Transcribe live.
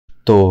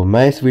तो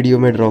मैं इस वीडियो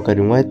में ड्रॉ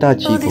करूंगा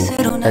इताची को।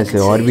 ऐसे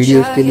और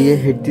वीडियोस के लिए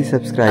hit the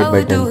subscribe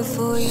button.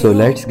 So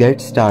let's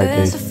get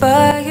started.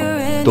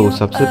 तो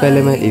सबसे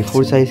पहले मैं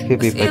A4 साइज के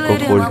पेपर को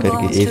फोल्ड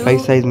करके A5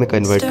 साइज में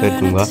कन्वर्ट कर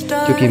दूंगा,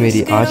 क्योंकि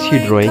मेरी आज की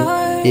drawing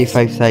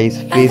A5 size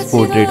face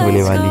portrait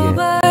होने वाली है।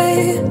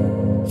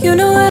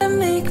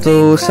 तो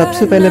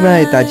सबसे पहले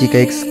मैं इताची का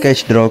एक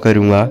स्केच ड्रॉ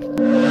करूंगा।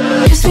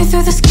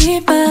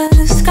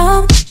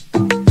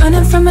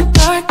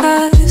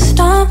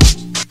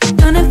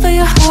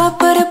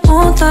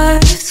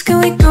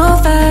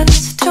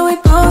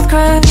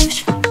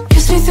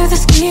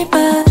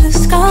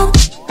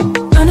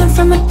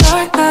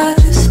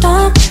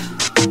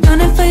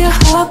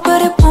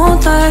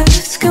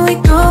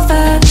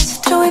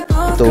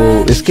 तो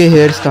इसके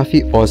हेयर्स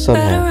काफी ऑसम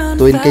हैं,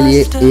 तो इनके लिए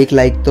एक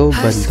लाइक तो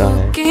बनता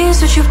है।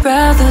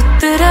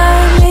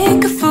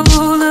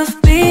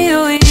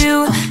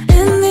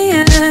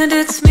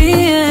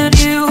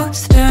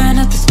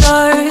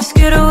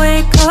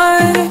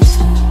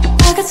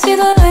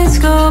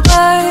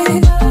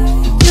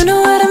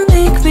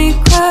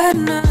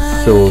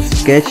 So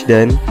sketch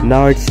done. Now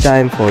it's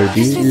time for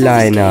the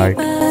line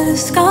art.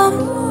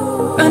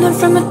 Running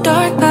from a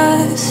dark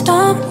past,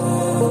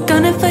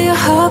 gunning for your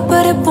heart,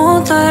 but it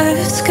won't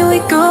last. Can we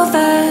go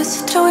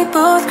fast till we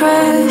both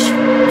crash?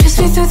 Kiss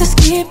me through the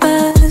ski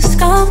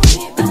mask.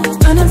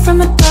 Running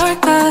from a dark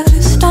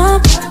past,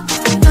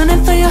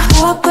 gunning for your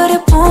heart, but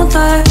it won't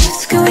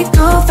last. Can we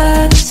go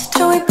fast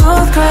till we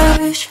both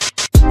crash?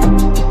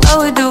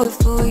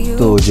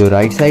 तो जो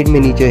right side में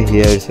नीचे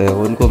hairs है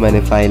उनको मैंने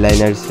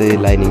फाइनलाइनर से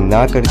lining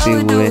ना करते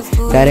हुए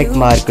डायरेक्ट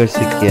मार्कर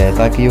से किया है,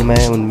 ताकि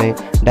मैं उनमें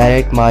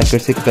डायरेक्ट मार्कर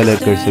से कलर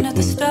कर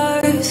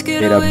सकूं।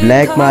 मेरा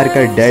ब्लैक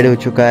मार्कर डेड हो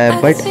चुका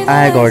है, but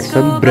I got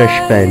some brush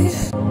pens.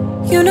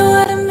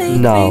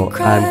 Now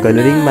I am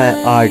colouring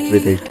my art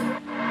with it.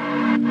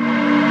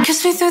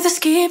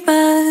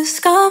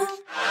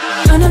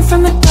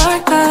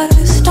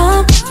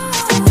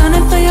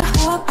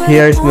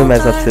 Hairs में मैं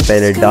सबसे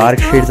पहले डार्क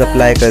शेड्स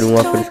अप्लाई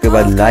करूंगा, फिर उसके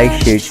बाद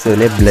लाइट शेड्स से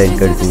उन्हें ब्लेंड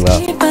कर दूंगा।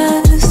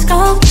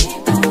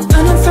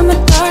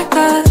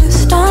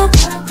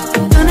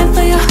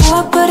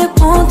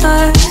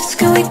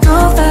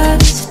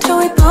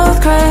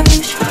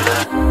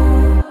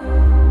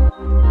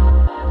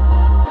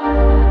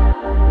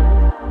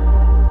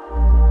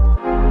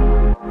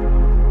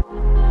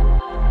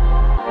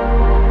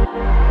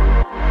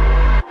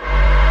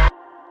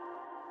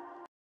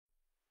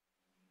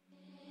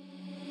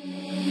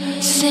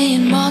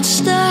 Seeing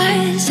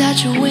monsters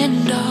at your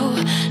window.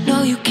 No,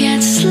 you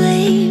can't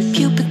sleep,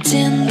 you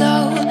pretend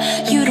though.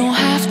 You don't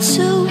have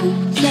to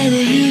play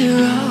the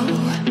hero.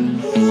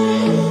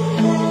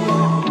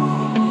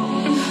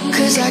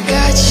 'Cause I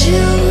got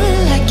you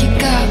like you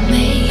got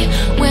me.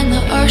 When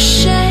the earth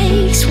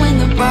shakes, when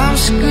the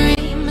bombs scream.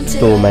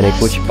 तो मैंने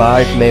कुछ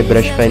part में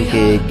brush pen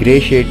के grey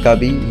shade का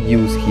भी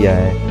use किया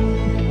है।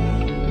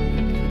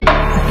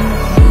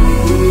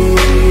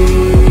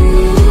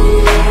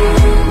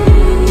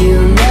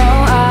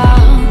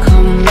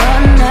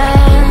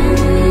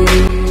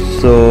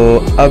 तो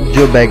अब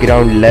जो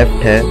बैकग्राउंड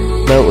लेफ्ट है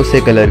मैं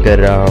उसे कलर कर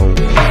रहा हूँ।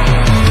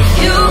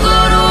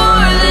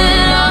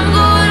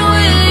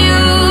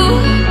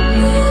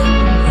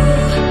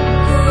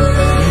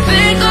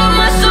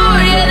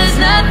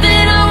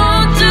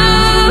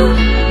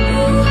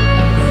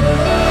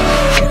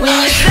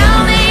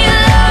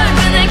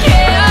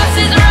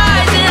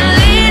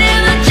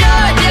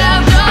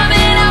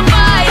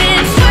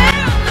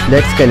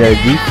 Let's color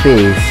the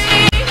face,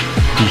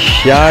 the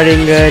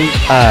shining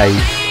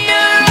eyes.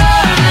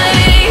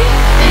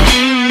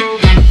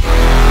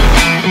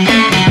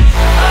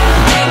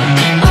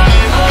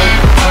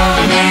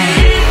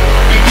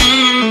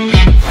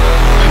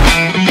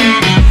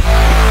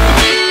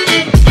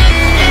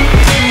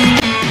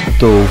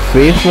 तो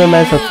फेस में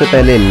मैं सबसे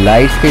पहले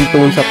लाइट स्किन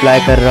टोन्स अप्लाई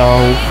कर रहा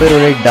हूँ, फिर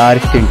उन्हें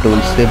डार्क स्किन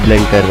टोन्स से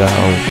ब्लेंड कर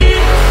रहा हूँ।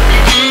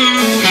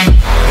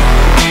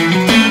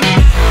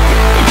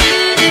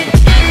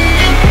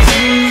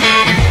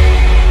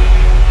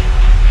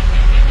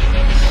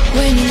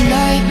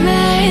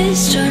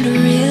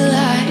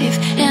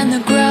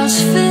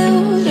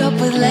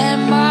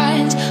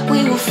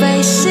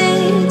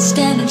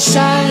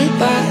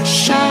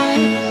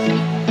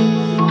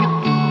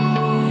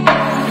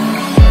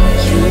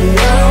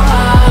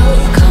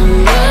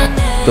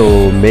 तो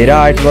मेरा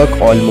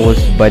आर्टवर्क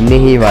ऑलमोस्ट बनने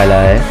ही वाला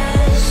है,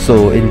 सो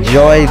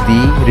एंजॉय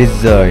द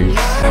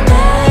रिजल्ट्स।